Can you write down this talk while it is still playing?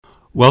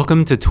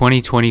Welcome to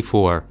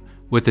 2024.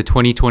 With the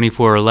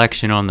 2024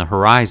 election on the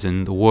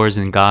horizon, the wars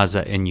in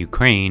Gaza and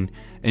Ukraine,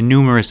 and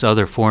numerous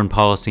other foreign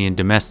policy and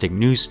domestic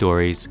news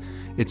stories,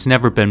 it's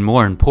never been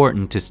more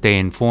important to stay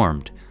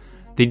informed.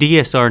 The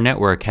DSR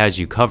network has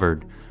you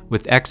covered,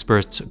 with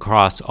experts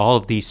across all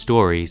of these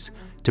stories,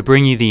 to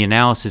bring you the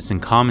analysis and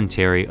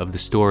commentary of the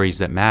stories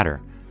that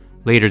matter.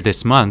 Later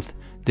this month,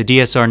 the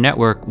DSR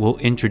network will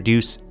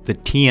introduce the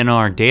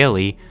TNR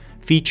Daily,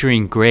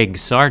 featuring Greg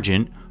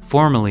Sargent,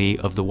 formerly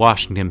of the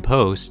Washington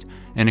Post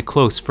and a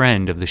close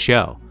friend of the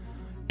show.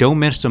 Don't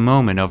miss a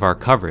moment of our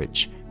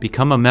coverage.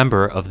 Become a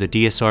member of the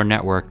DSR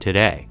network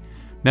today.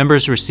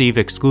 Members receive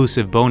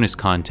exclusive bonus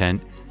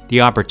content, the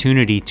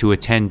opportunity to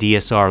attend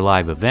DSR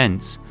live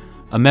events,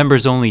 a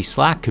members-only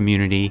Slack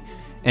community,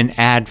 an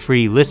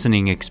ad-free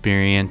listening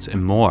experience,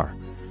 and more.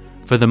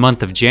 For the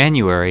month of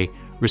January,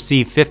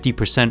 receive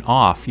 50%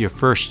 off your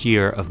first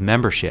year of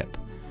membership.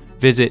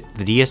 Visit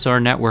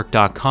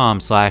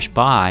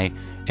thedsrnetwork.com/buy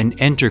and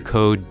enter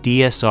code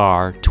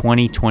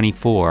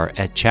DSR2024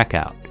 at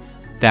checkout.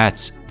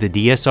 That's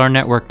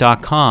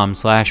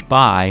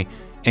thedsrnetwork.com/buy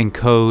and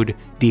code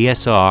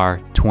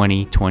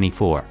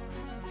DSR2024.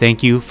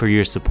 Thank you for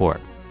your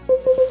support.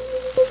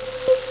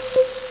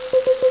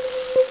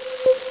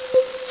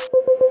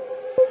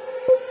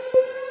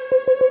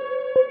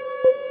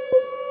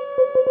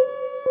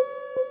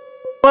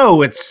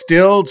 Hello, it's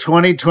still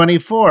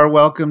 2024.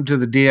 Welcome to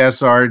the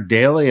DSR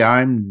Daily.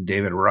 I'm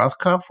David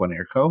Rothkopf, one of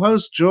your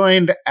co-hosts,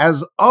 joined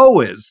as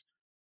always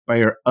by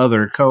your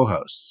other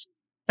co-hosts.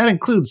 That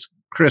includes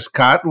Chris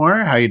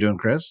Cotmore. How you doing,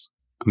 Chris?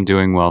 I'm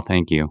doing well,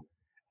 thank you.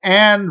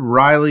 And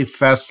Riley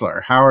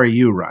Fessler. How are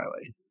you,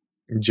 Riley?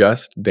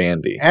 Just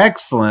dandy.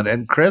 Excellent.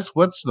 And Chris,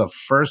 what's the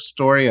first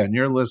story on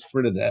your list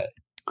for today?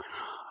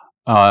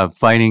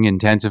 Fighting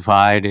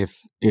intensified,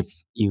 if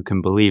you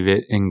can believe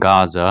it, in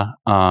Gaza.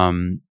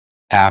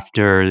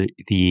 After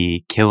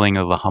the killing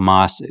of a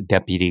Hamas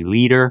deputy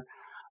leader.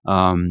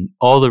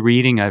 All the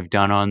reading I've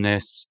done on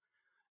this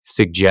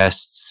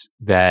suggests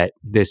that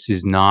this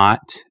is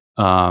not,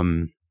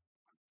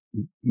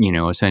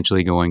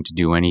 essentially going to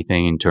do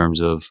anything in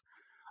terms of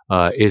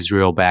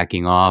Israel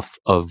backing off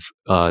of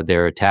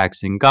their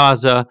attacks in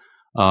Gaza.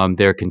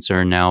 They're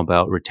concerned now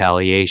about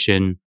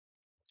retaliation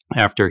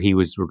after he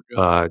was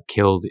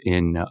killed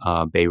in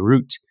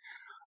Beirut.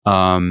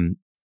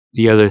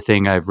 The other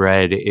thing I've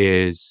read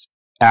is,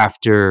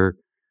 after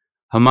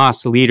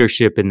Hamas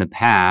leadership in the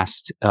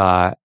past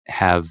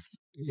have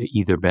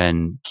either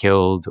been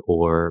killed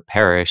or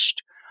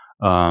perished,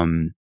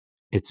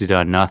 it's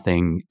done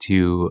nothing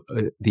to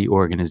the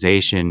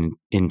organization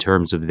in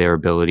terms of their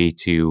ability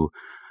to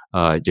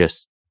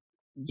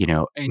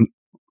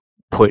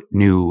put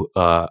new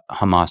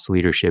Hamas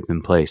leadership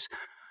in place.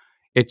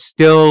 It's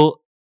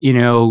still,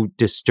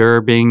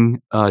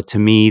 disturbing to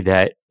me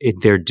that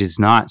there does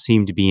not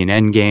seem to be an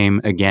end game.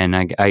 Again,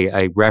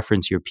 I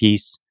reference your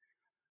piece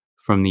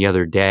from the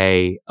other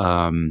day,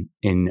 and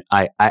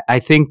I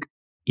think,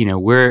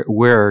 where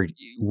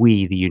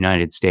we, the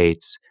United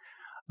States,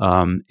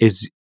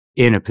 is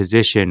in a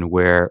position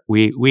where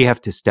we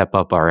have to step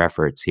up our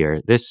efforts here.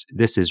 This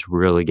is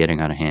really getting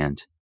out of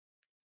hand.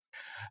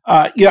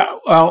 I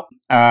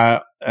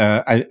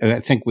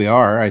think we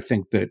are. I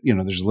think that,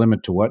 there's a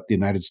limit to what the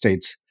United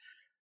States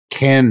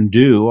can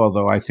do,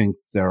 although I think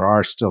there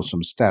are still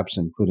some steps,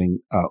 including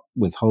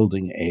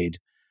withholding aid.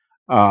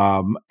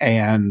 We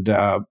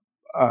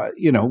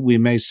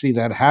may see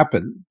that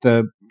happen.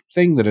 The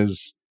thing that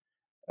is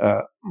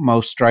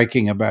most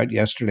striking about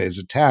yesterday's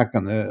attack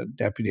on the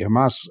deputy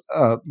Hamas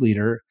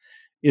leader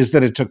is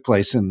that it took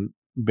place in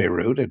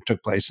Beirut, it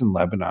took place in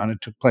Lebanon,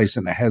 it took place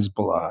in a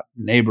Hezbollah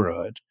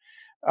neighborhood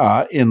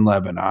in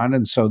Lebanon.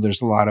 And so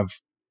there's a lot of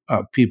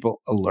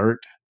people alert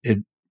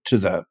to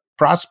the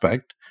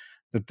prospect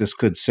that this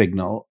could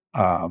signal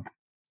an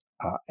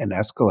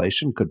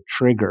escalation, could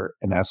trigger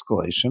an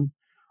escalation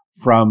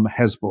from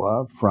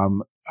Hezbollah,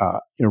 from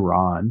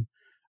Iran.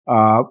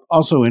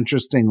 Also,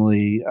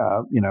 interestingly,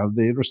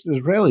 the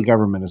Israeli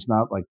government is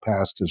not like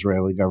past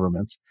Israeli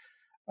governments,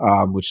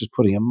 which is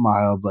putting it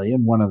mildly.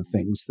 And one of the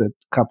things that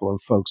a couple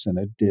of folks in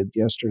it did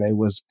yesterday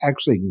was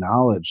actually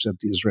acknowledge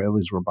that the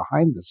Israelis were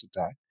behind this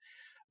attack.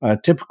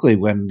 Typically,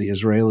 when the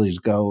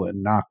Israelis go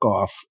and knock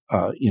off,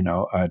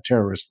 a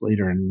terrorist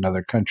leader in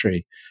another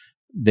country,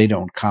 they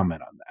don't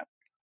comment on that.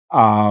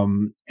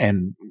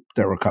 And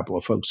there were a couple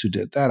of folks who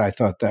did that. I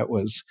thought that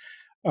was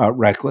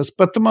reckless.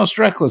 But the most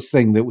reckless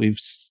thing that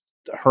we've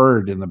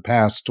heard in the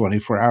past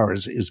 24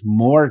 hours is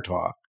more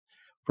talk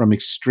from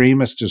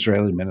extremist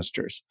Israeli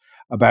ministers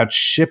about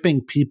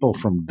shipping people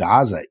from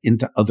Gaza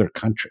into other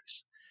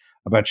countries,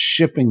 about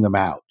shipping them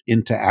out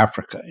into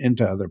Africa,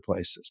 into other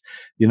places.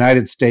 The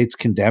United States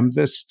condemned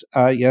this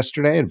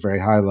yesterday at very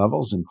high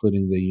levels,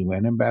 including the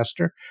UN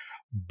ambassador.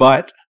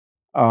 But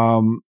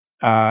if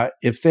the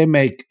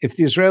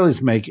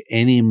Israelis make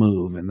any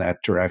move in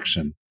that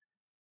direction,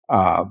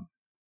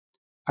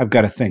 I've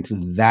got to think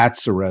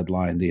that's a red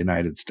line the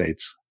United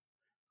States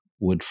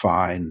would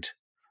find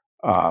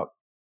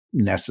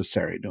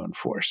necessary to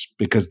enforce,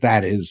 because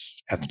that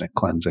is ethnic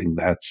cleansing.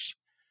 That's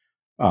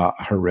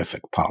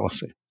horrific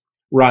policy.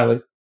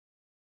 Riley.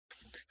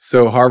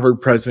 So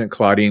Harvard President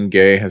Claudine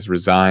Gay has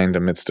resigned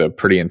amidst a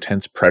pretty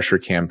intense pressure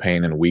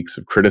campaign and weeks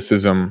of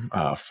criticism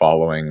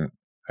following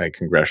a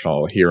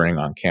congressional hearing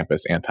on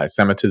campus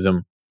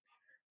anti-Semitism.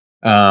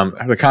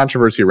 The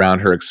controversy around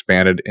her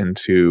expanded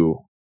into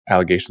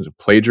allegations of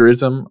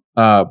plagiarism,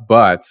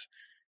 but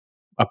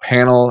a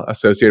panel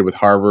associated with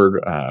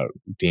Harvard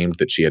deemed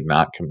that she had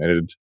not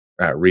committed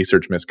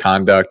research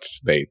misconduct.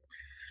 They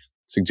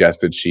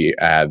suggested she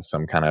add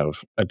some kind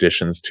of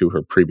additions to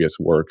her previous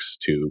works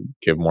to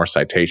give more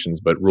citations,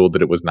 but ruled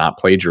that it was not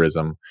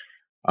plagiarism.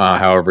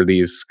 However,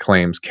 these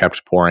claims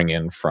kept pouring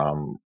in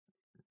from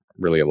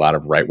really a lot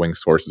of right-wing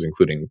sources,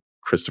 including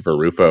Christopher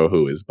Rufo,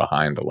 who is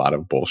behind a lot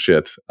of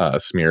bullshit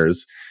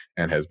smears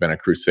and has been a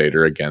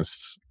crusader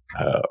against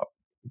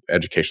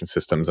education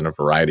systems in a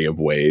variety of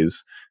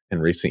ways in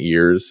recent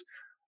years.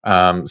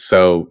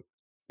 So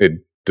it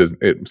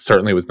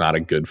certainly was not a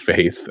good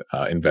faith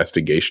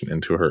investigation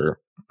into her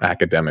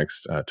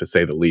academics, to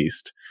say the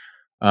least.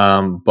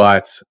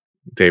 But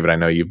David, I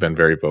know you've been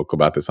very vocal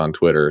about this on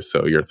Twitter.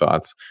 So your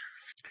thoughts?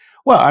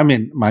 Well, I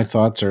mean, my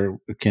thoughts are,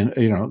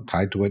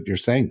 tied to what you're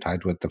saying,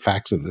 tied to what the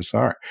facts of this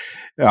are.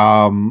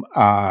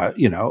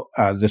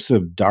 This is a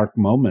dark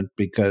moment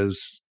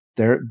because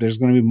there's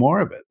going to be more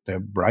of it. They're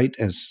bright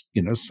as,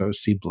 so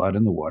see blood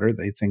in the water.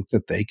 They think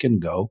that they can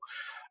go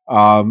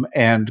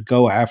and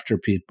go after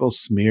people,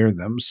 smear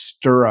them,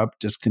 stir up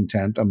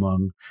discontent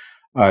among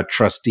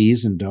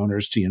trustees and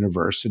donors to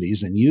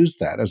universities, and use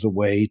that as a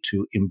way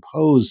to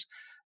impose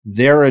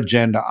their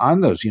agenda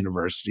on those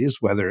universities,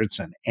 whether it's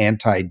an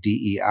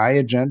anti-DEI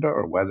agenda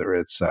or whether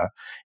it's a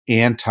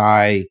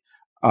anti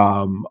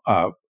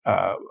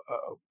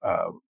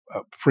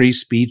free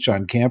speech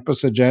on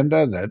campus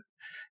agenda that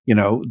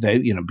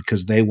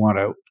because they want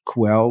to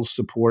quell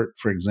support,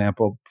 for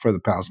example, for the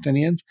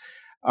Palestinians.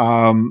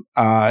 And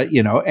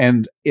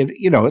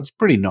it's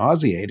pretty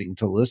nauseating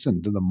to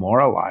listen to the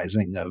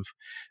moralizing of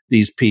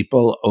these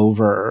people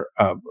over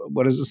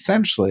what is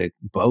essentially a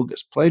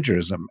bogus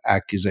plagiarism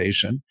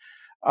accusation,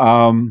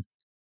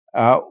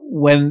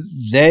 when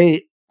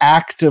they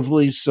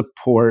actively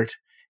support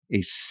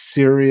a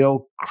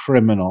serial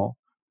criminal,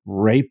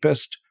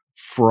 rapist,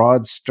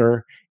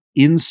 fraudster,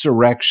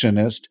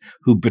 insurrectionist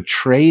who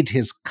betrayed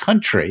his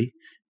country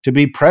to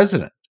be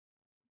president.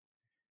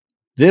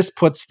 This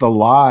puts the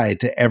lie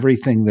to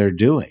everything they're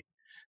doing.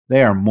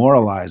 They are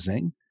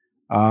moralizing.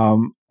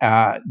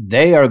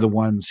 They are the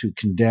ones who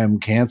condemn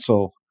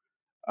cancel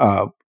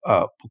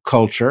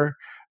culture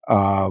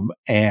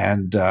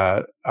and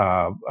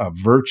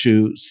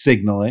virtue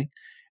signaling,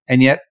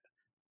 and yet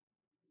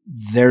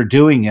they're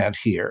doing it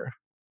here.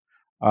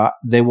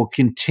 They will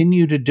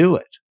continue to do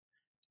it.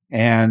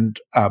 And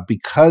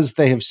because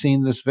they have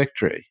seen this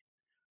victory,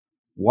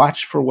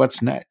 watch for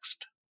what's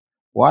next.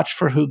 Watch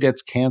for who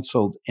gets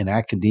canceled in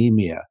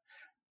academia.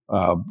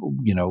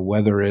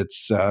 Whether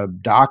it's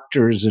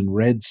doctors in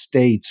red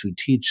states who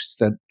teach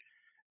that,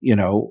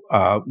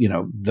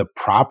 the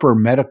proper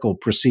medical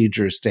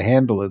procedures to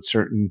handle at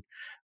certain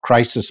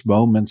crisis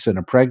moments in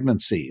a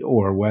pregnancy,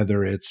 or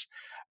whether it's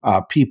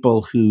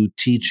people who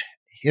teach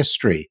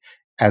history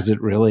as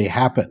it really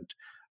happened,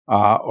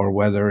 or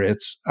whether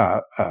it's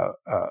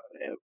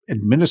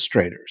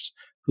administrators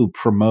who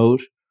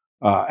promote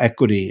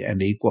equity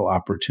and equal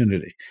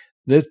opportunity.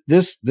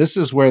 This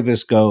is where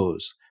this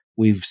goes.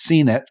 We've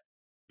seen it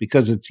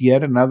because it's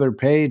yet another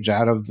page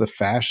out of the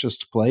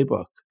fascist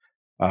playbook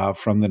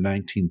from the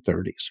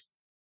 1930s.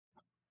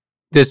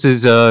 This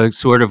is a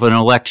sort of an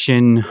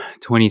election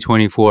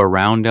 2024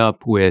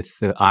 roundup with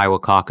the Iowa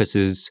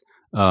caucuses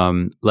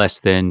less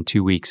than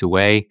 2 weeks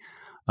away.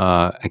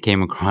 I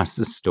came across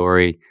the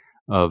story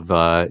of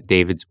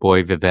David's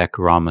boy, Vivek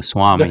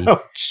Ramaswamy.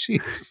 Oh,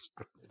 jeez.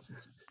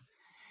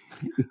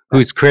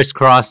 Who's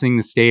crisscrossing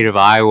the state of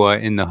Iowa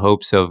in the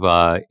hopes of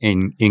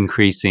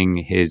increasing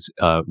his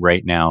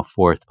right now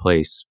fourth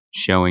place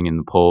showing in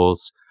the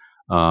polls.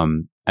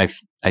 I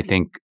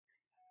think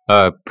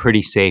a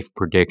pretty safe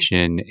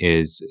prediction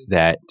is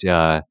that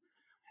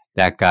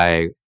that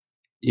guy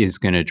is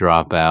going to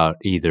drop out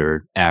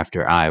either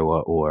after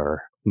Iowa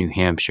or New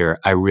Hampshire.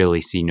 I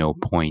really see no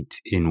point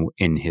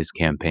in his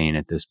campaign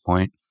at this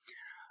point.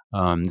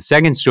 The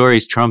second story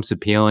is Trump's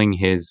appealing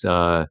his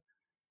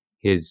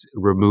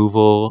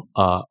removal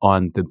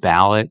on the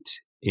ballot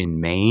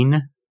in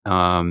Maine.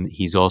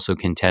 He's also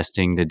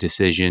contesting the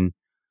decision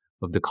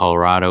of the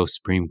Colorado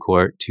Supreme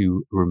Court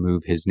to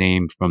remove his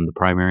name from the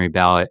primary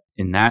ballot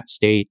in that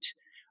state,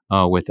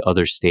 with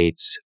other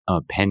states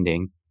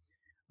pending.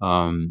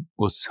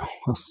 We'll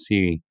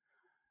see.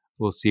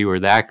 We'll see where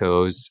that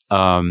goes.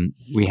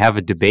 We have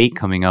a debate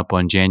coming up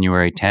on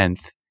January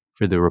 10th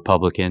for the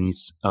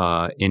Republicans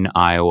in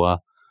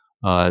Iowa.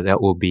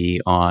 That will be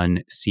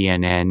on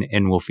CNN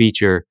and will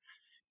feature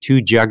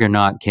two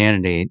juggernaut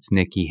candidates,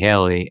 Nikki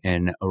Haley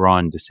and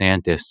Ron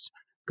DeSantis,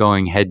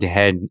 going head to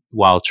head.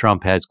 While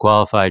Trump has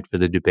qualified for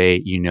the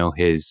debate,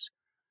 his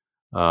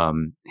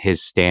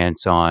his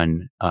stance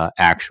on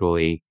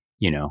actually,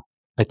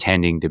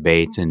 attending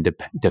debates and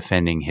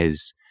defending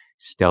his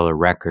stellar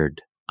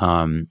record.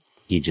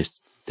 He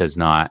just does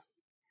not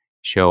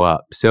show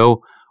up.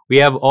 So we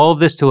have all of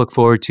this to look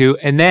forward to.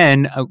 And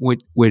then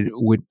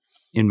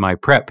in my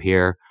prep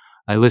here,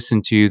 I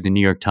listened to the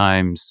New York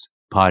Times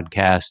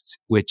podcast,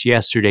 which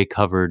yesterday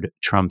covered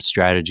Trump's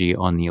strategy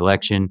on the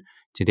election.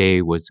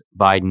 Today was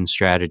Biden's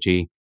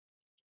strategy.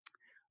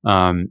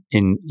 And,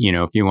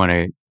 if you want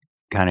to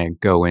kind of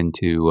go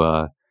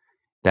into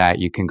that,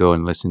 you can go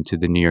and listen to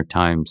the New York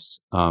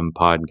Times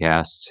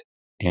podcast.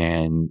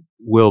 And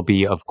we'll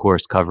be, of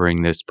course,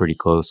 covering this pretty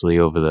closely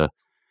over the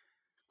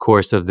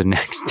course of the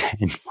next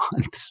 10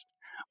 months,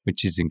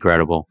 which is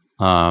incredible,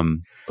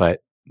 but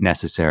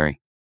necessary.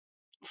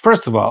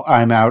 First of all,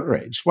 I'm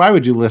outraged. Why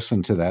would you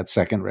listen to that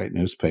second-rate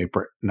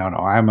newspaper? No,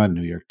 I'm a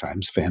New York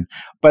Times fan.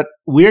 But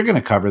we're going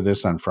to cover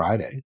this on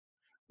Friday.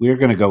 We're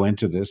going to go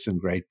into this in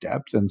great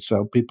depth, and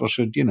so people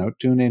should,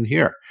 tune in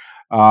here.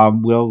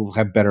 We'll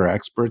have better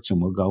experts,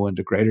 and we'll go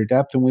into greater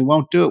depth, and we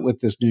won't do it with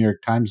this New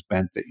York Times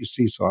bent that you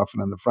see so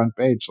often on the front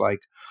page,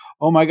 like,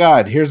 oh my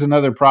God, here's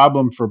another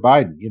problem for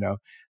Biden.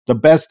 The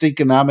best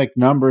economic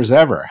numbers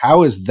ever.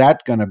 How is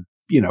that going to,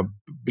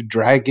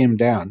 drag him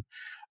down?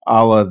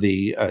 A la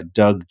the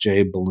Doug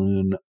J.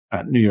 Balloon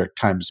New York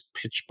Times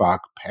Pitchbox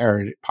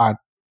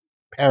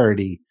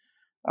parody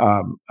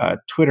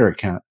Twitter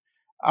account.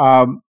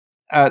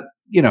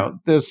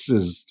 This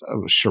is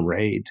a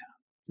charade.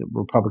 The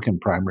Republican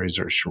primaries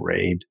are a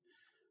charade.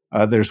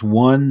 There's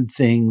one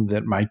thing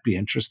that might be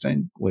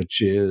interesting, which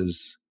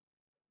is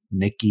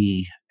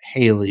Nikki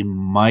Haley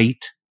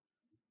might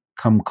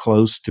come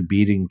close to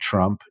beating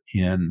Trump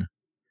in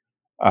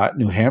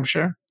New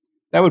Hampshire.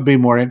 That would be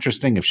more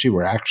interesting if she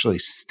were actually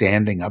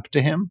standing up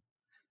to him.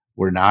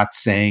 We're not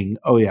saying,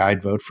 oh, yeah,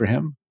 I'd vote for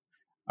him.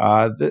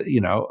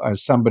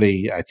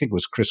 Somebody, I think it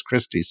was Chris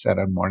Christie, said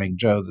on Morning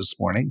Joe this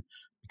morning,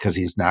 because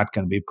he's not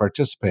going to be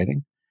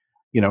participating.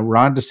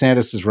 Ron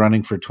DeSantis is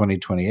running for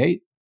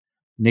 2028.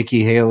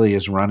 Nikki Haley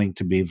is running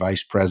to be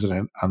vice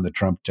president on the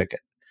Trump ticket.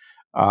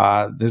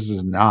 This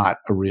is not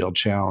a real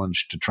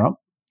challenge to Trump.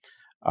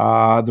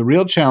 The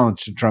real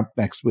challenge to Trump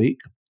next week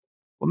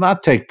will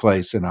not take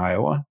place in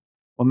Iowa,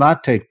 will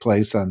not take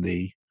place on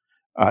the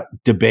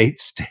debate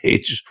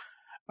stage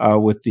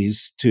with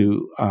these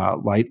two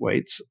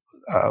lightweights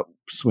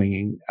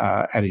swinging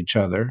at each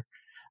other.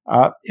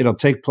 It'll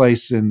take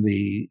place in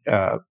the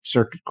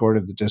Circuit Court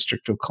of the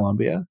District of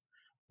Columbia,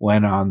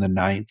 when on the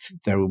 9th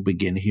there will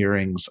begin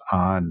hearings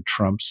on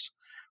Trump's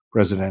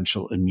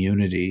presidential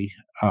immunity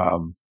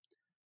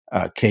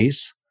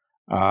case.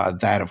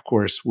 That, of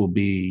course, will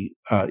be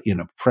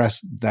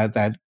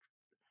that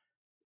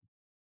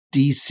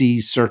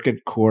D.C.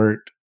 Circuit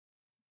Court,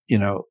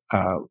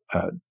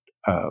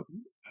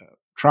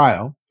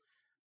 trial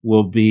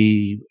will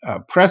be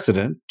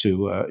precedent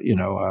to a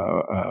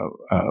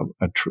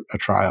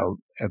trial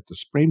at the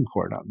Supreme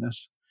Court on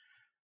this.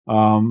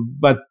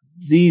 But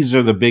these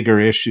are the bigger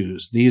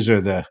issues. These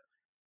are the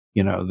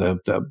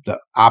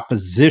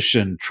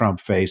opposition Trump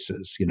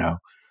faces.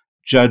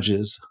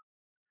 Judges,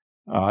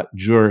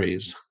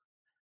 juries,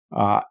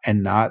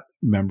 and not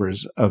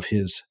members of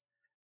his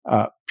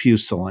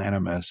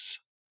pusillanimous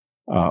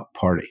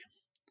party.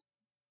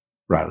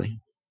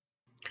 Riley.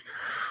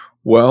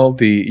 Well,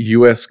 the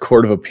U.S.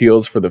 Court of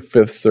Appeals for the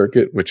Fifth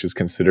Circuit, which is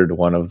considered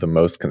one of the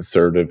most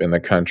conservative in the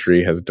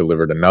country, has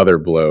delivered another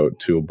blow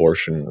to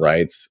abortion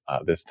rights,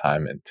 this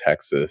time in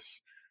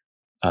Texas.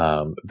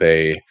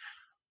 They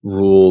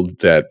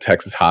ruled that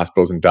Texas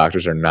hospitals and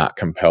doctors are not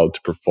compelled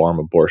to perform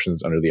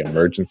abortions under the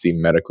Emergency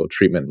Medical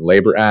Treatment and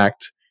Labor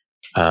Act,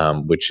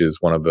 which is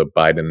one of the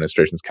Biden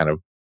administration's kind of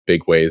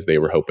big ways they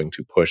were hoping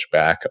to push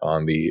back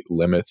on the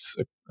limits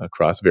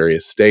across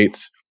various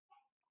states.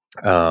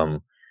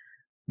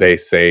 They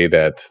say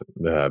that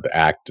the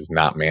act does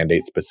not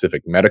mandate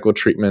specific medical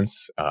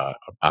treatments,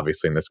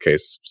 obviously in this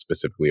case,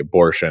 specifically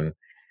abortion,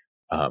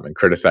 and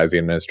criticize the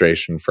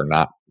administration for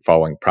not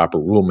following proper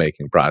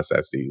rulemaking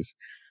processes.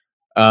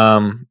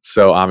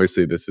 So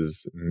obviously this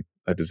is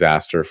a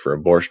disaster for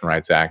abortion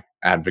rights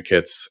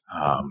advocates.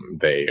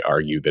 They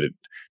argue that it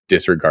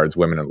disregards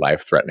women in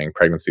life-threatening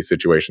pregnancy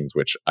situations,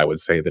 which I would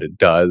say that it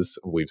does.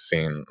 We've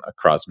seen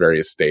across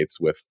various states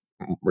with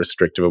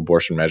restrictive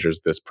abortion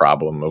measures this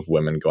problem of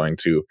women going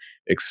to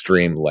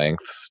extreme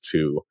lengths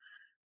to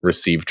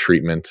receive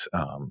treatment,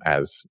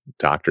 as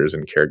doctors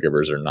and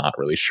caregivers are not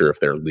really sure if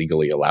they're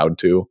legally allowed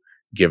to,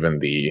 given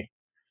the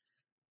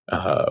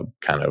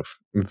kind of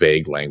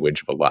vague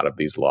language of a lot of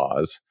these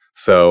laws.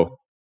 So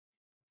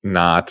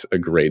not a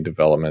great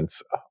development.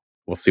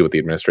 We'll see what the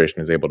administration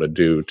is able to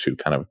do to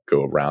kind of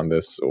go around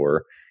this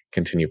or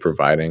continue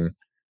providing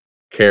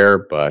care,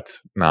 but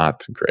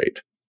not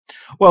great.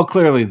 Well,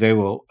 clearly they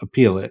will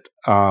appeal it.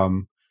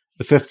 The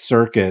Fifth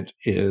Circuit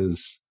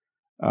is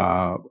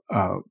a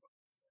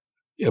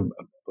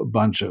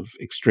bunch of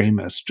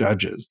extremist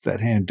judges that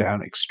hand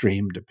down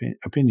extreme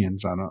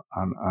opinions on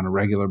a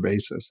regular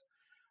basis.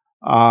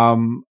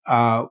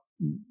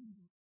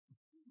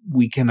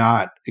 we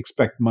cannot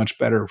expect much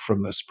better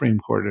from the Supreme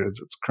Court as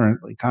it's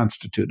currently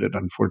constituted,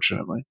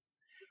 unfortunately.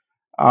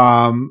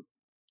 And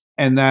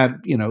that,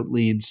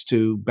 leads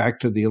to back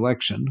to the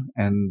election.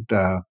 And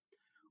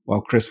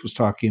while Chris was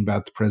talking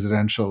about the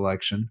presidential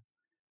election,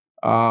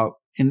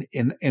 in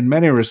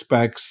many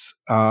respects,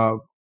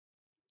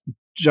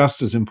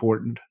 just as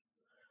important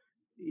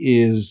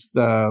is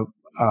the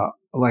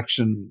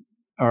election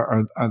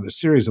or the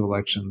series of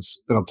elections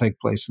that'll take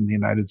place in the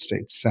United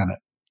States Senate.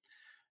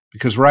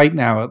 Because right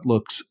now it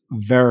looks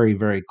very,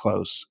 very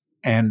close.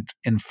 And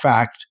in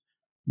fact,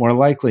 more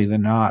likely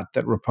than not,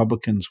 that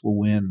Republicans will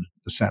win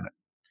the Senate.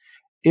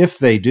 If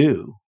they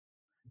do,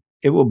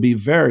 it will be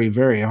very,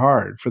 very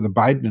hard for the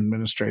Biden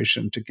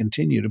administration to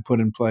continue to put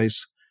in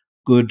place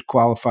good,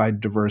 qualified,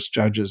 diverse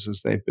judges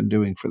as they've been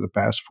doing for the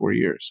past 4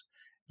 years.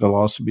 It'll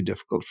also be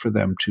difficult for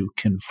them to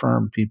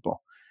confirm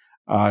people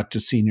to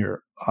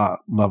senior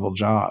level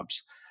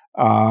jobs.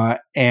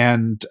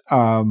 And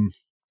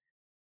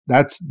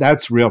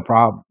that's real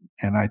problem.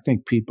 And I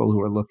think people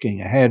who are looking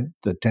ahead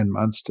the 10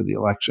 months to the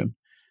election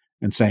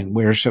and saying,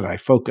 where should I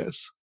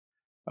focus,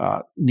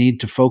 need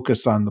to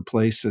focus on the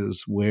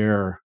places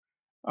where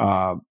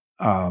they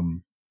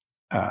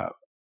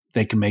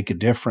can make a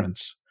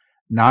difference,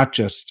 not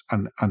just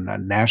on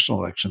national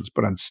elections,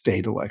 but on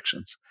state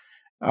elections.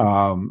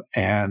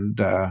 And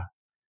of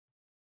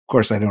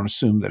course, I don't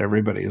assume that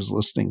everybody who's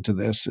listening to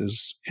this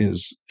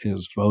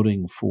is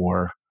voting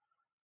for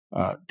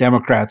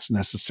Democrats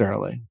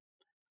necessarily.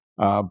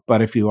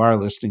 But if you are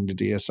listening to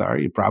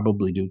DSR, you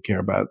probably do care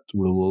about the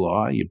rule of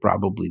law. You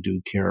probably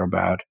do care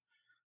about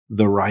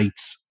the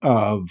rights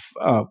of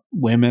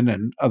women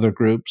and other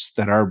groups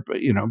that are,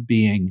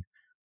 being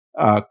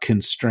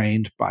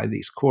constrained by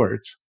these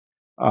courts.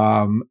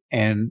 And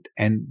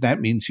that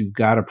means you've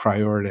got to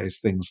prioritize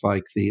things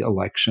like the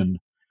election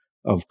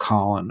of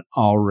Colin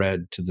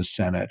Allred to the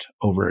Senate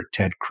over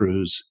Ted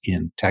Cruz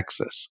in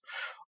Texas,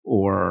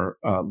 or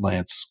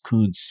Lance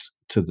Kuntz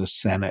to the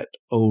Senate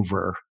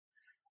over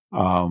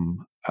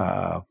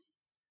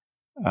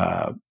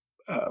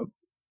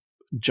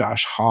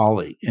Josh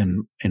Hawley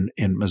in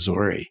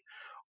Missouri,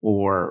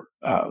 or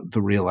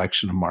the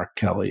reelection of Mark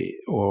Kelly,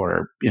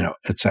 or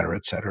et cetera,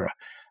 et cetera.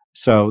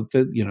 So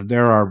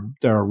there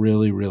are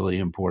really, really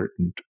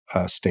important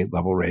state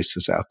level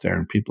races out there,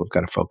 and people have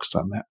got to focus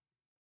on that.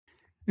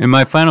 And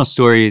my final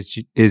story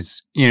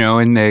is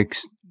in the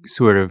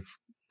sort of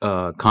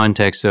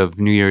context of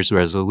New Year's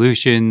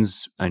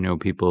resolutions. I know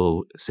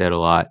people said a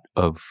lot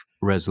of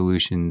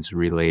resolutions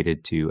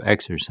related to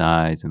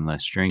exercise and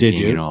less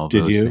drinking and all of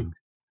those things.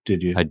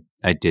 Did you?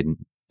 I didn't.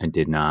 I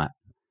did not.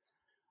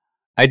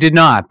 I did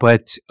not.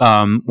 But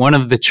one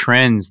of the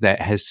trends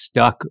that has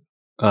stuck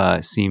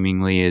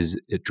seemingly is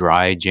a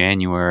dry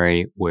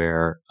January,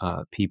 where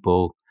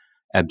people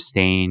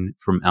abstain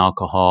from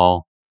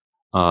alcohol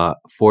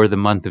for the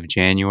month of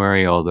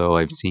January. Although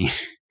I've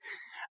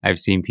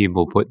seen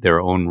people put their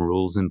own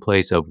rules in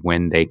place of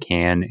when they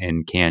can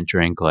and can't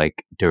drink,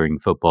 like during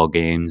football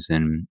games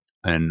and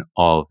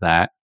all of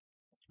that.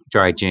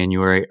 Dry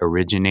January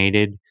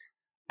originated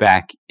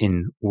back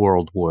in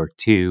World War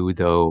II,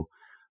 though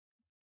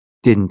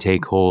didn't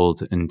take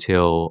hold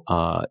until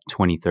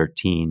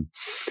 2013,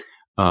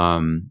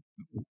 and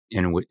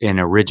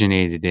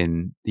originated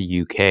in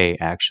the UK,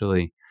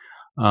 actually.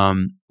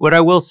 What I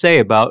will say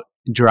about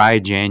dry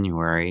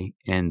January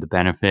and the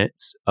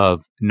benefits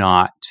of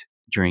not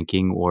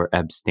drinking or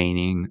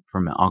abstaining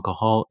from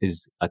alcohol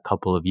is, a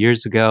couple of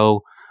years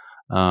ago,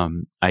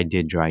 I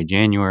did dry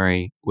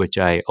January, which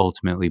I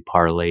ultimately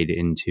parlayed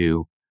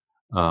into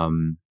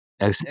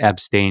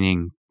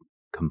abstaining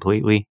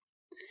completely.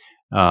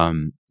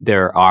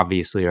 There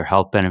obviously are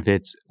health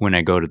benefits. When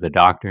I go to the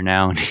doctor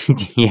now and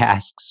he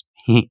asks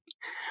me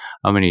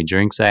how many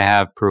drinks I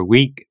have per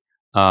week,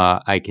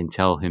 I can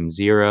tell him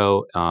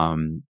 0.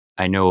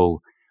 I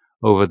know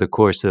over the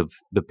course of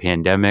the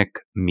pandemic,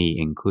 me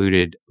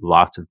included,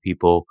 lots of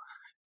people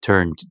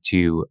turned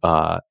to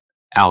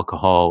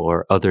alcohol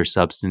or other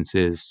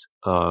substances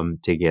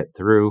to get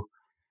through.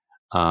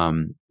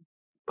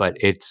 But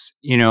it's,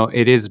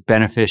 it is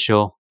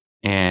beneficial.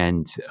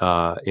 And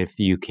if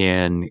you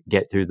can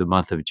get through the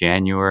month of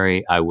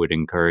January, I would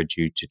encourage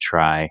you to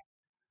try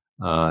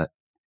to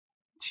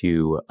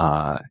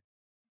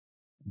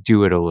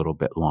do it a little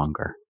bit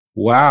longer.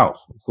 Wow.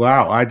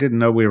 I didn't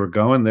know we were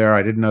going there.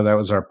 I didn't know that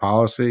was our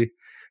policy.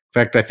 In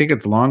fact, I think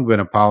it's long been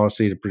a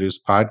policy to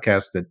produce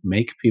podcasts that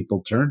make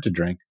people turn to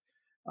drink.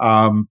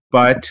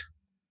 But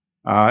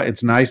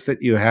it's nice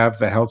that you have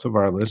the health of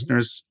our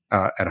listeners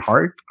at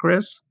heart,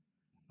 Chris.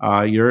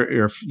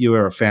 You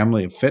are a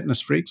family of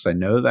fitness freaks. I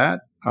know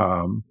that.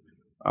 And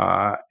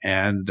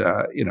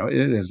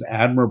it is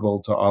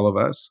admirable to all of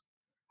us.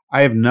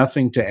 I have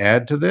nothing to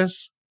add to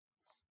this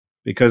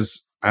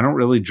because I don't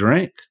really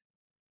drink.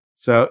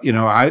 So,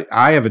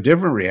 I have a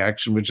different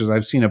reaction, which is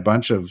I've seen a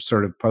bunch of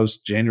sort of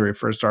post January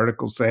 1st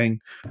articles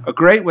saying a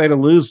great way to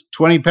lose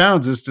 20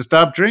 pounds is to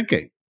stop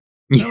drinking.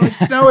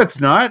 No,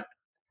 it's not.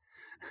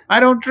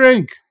 I don't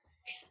drink.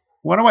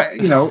 What do I,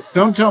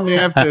 don't tell me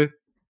I have to.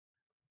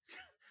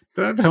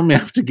 Don't tell me I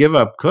have to give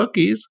up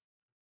cookies.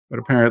 But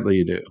apparently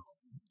you do.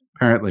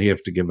 Apparently you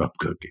have to give up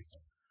cookies.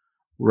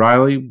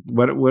 Riley,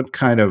 what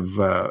kind of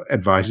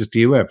advice do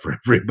you have for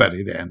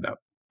everybody to end up?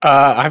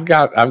 I've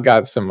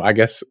got some, I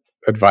guess,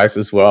 advice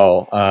as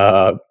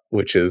well,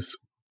 which is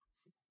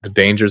the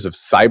dangers of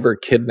cyber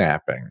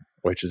kidnapping,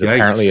 which is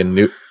apparently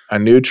a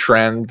new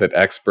trend that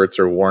experts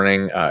are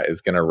warning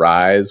is going to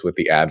rise with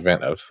the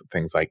advent of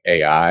things like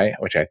AI,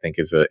 which I think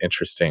is an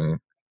interesting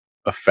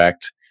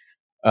effect.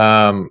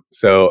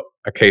 So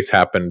a case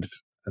happened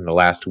in the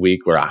last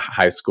week where a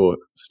high school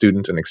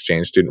student, an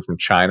exchange student from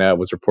China,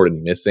 was reported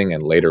missing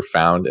and later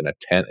found in a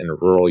tent in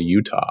rural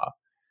Utah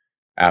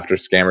after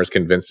scammers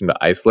convinced him to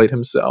isolate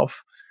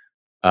himself.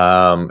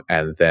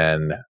 And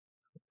then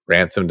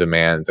ransom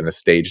demands and a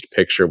staged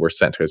picture were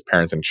sent to his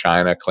parents in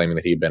China, claiming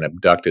that he'd been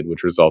abducted,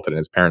 which resulted in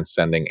his parents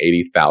sending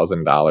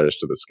 $80,000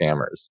 to the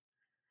scammers.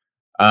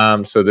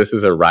 So this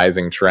is a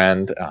rising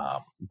trend.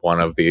 One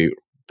of the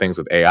things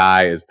with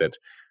AI is that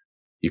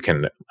you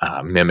can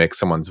mimic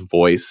someone's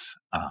voice.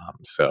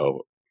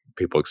 So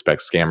people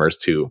expect scammers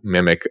to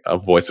mimic a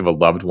voice of a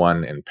loved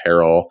one in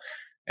peril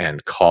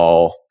and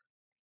call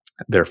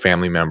their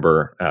family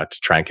member to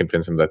try and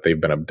convince them that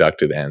they've been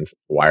abducted and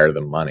wire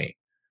them money.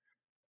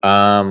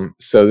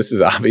 So this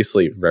is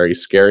obviously very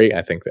scary.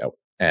 I think that,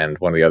 and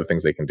one of the other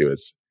things they can do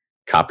is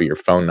copy your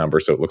phone number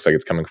so it looks like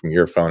it's coming from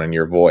your phone and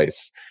your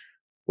voice,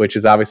 which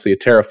is obviously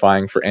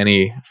terrifying for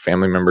any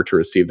family member to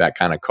receive that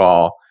kind of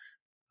call.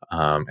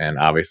 And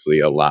obviously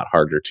a lot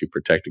harder to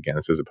protect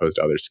against as opposed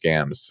to other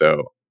scams.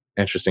 So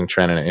interesting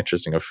trend and an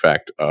interesting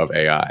effect of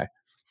AI.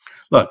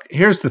 Look,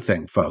 here's the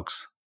thing,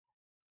 folks.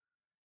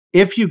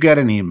 If you get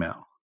an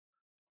email,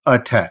 a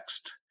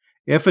text,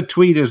 if a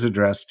tweet is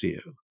addressed to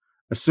you,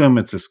 assume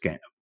it's a scam.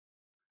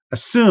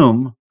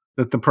 Assume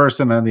that the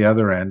person on the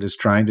other end is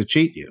trying to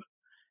cheat you.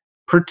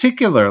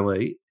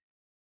 Particularly,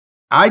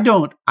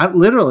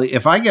 literally,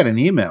 if I get an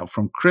email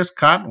from Chris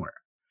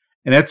Cottonware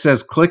and it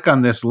says, click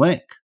on this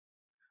link,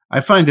 I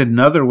find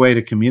another way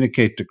to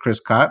communicate to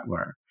Chris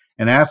Cottonware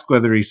and ask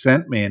whether he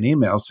sent me an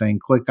email saying,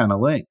 click on a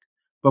link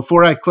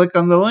before I click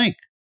on the link.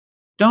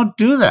 Don't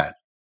do that,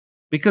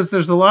 because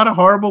there's a lot of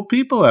horrible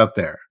people out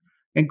there,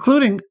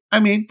 including,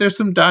 there's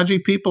some dodgy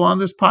people on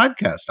this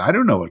podcast. I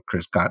don't know what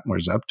Chris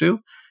Cottonware's up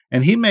to,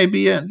 and he may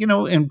be,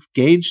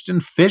 engaged in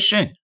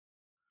phishing,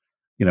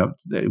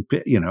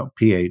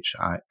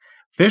 PHI,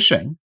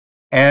 phishing,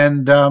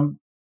 and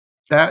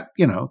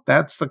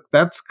that's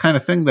the kind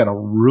of thing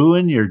that'll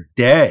ruin your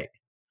day.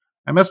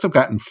 I must have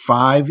gotten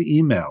 5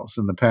 emails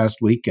in the past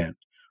weekend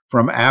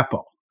from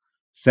Apple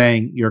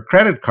saying your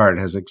credit card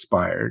has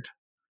expired.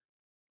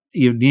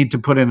 You need to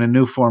put in a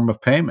new form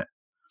of payment.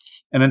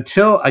 And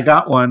until I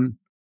got one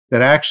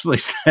that actually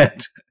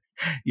said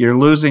you're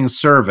losing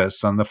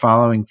service on the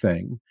following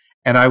thing,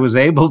 and I was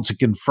able to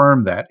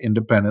confirm that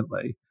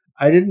independently,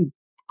 I didn't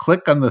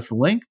click on the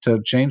link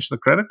to change the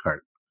credit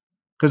card,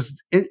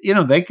 because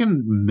they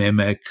can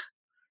mimic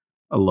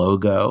a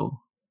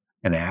logo,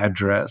 an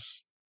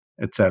address,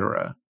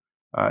 etc.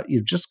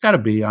 You've just got to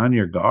be on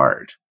your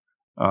guard,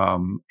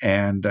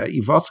 and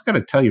you've also got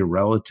to tell your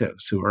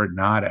relatives who are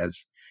not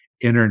as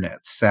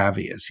internet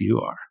savvy as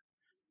you are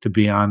to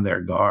be on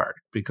their guard,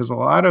 because a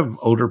lot of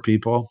older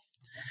people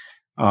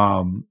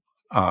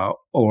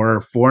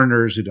or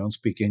foreigners who don't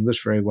speak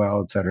English very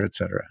well, et cetera,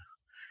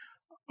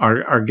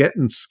 are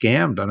getting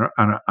scammed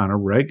on a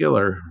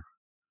regular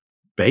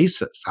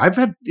basis. I've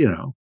had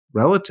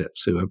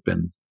relatives who have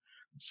been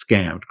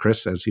scammed,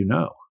 Chris, as you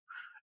know.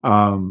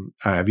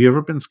 Have you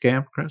ever been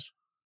scammed, Chris?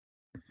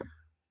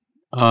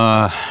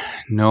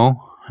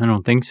 No, I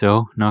don't think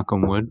so. Knock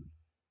on wood.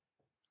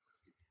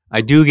 I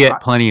do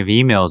get plenty of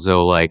emails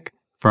though, like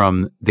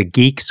from the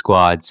Geek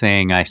Squad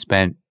saying I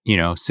spent,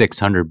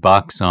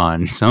 $600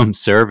 on some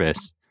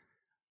service.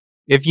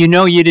 If you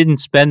know you didn't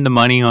spend the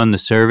money on the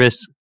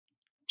service,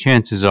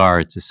 chances are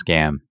it's a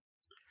scam.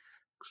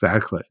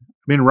 Exactly.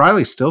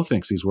 Riley still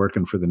thinks he's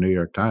working for the New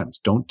York Times.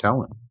 Don't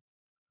tell him.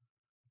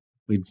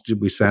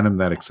 We sent him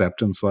that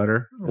acceptance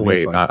letter.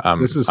 Wait,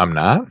 I'm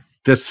not.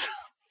 This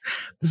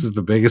is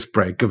the biggest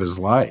break of his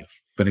life.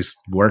 But he's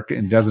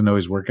working, doesn't know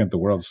he's working at the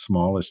world's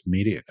smallest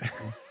media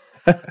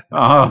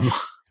company.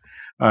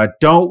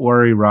 Don't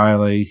worry,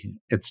 Riley.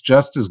 It's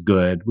just as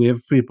good. We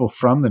have people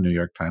from the New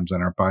York Times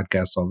on our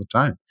podcast all the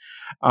time.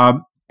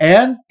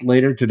 And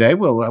later today,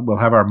 we'll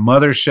have our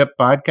Mothership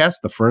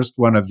podcast, the first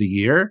one of the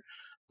year,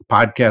 the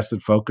podcast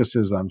that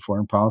focuses on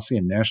foreign policy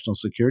and national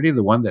security,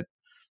 the one that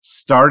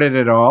started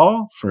it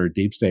all for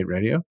Deep State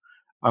Radio.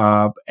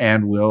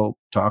 And we'll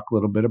talk a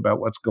little bit about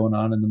what's going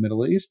on in the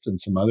Middle East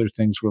and some other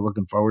things we're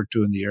looking forward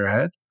to in the year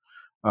ahead.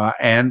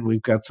 And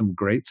we've got some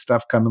great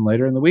stuff coming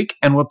later in the week,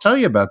 and we'll tell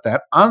you about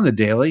that on the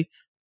Daily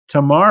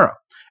tomorrow.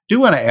 Do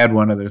want to add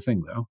one other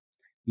thing, though.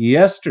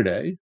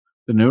 Yesterday,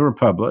 the New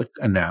Republic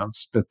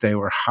announced that they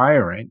were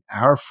hiring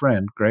our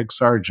friend Greg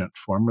Sargent,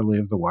 formerly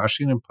of the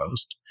Washington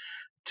Post,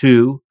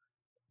 to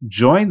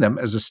join them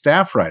as a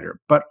staff writer,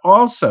 but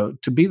also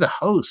to be the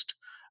host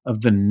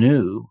of the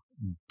new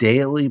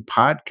daily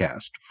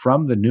podcast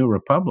from the New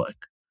Republic.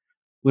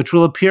 which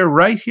will appear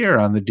right here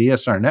on the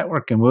DSR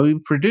network and will be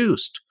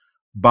produced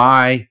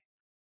by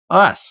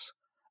us.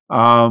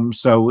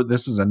 So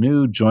this is a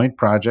new joint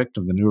project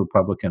of the New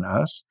Republic and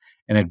us,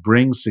 and it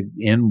brings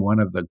in one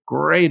of the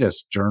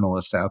greatest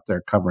journalists out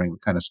there covering the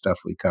kind of stuff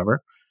we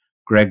cover,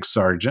 Greg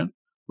Sargent.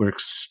 We're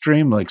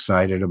extremely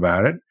excited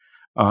about it.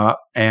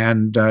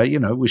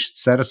 We should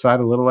set aside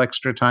a little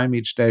extra time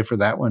each day for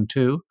that one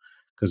too,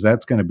 because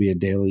that's going to be a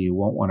daily you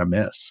won't want to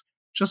miss,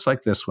 just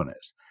like this one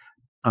is.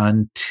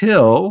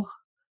 Until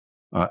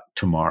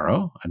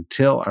tomorrow,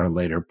 until our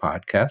later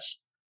podcast,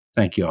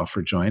 thank you all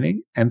for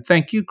joining. And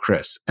thank you,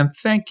 Chris. And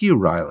thank you,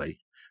 Riley,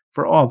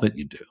 for all that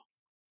you do.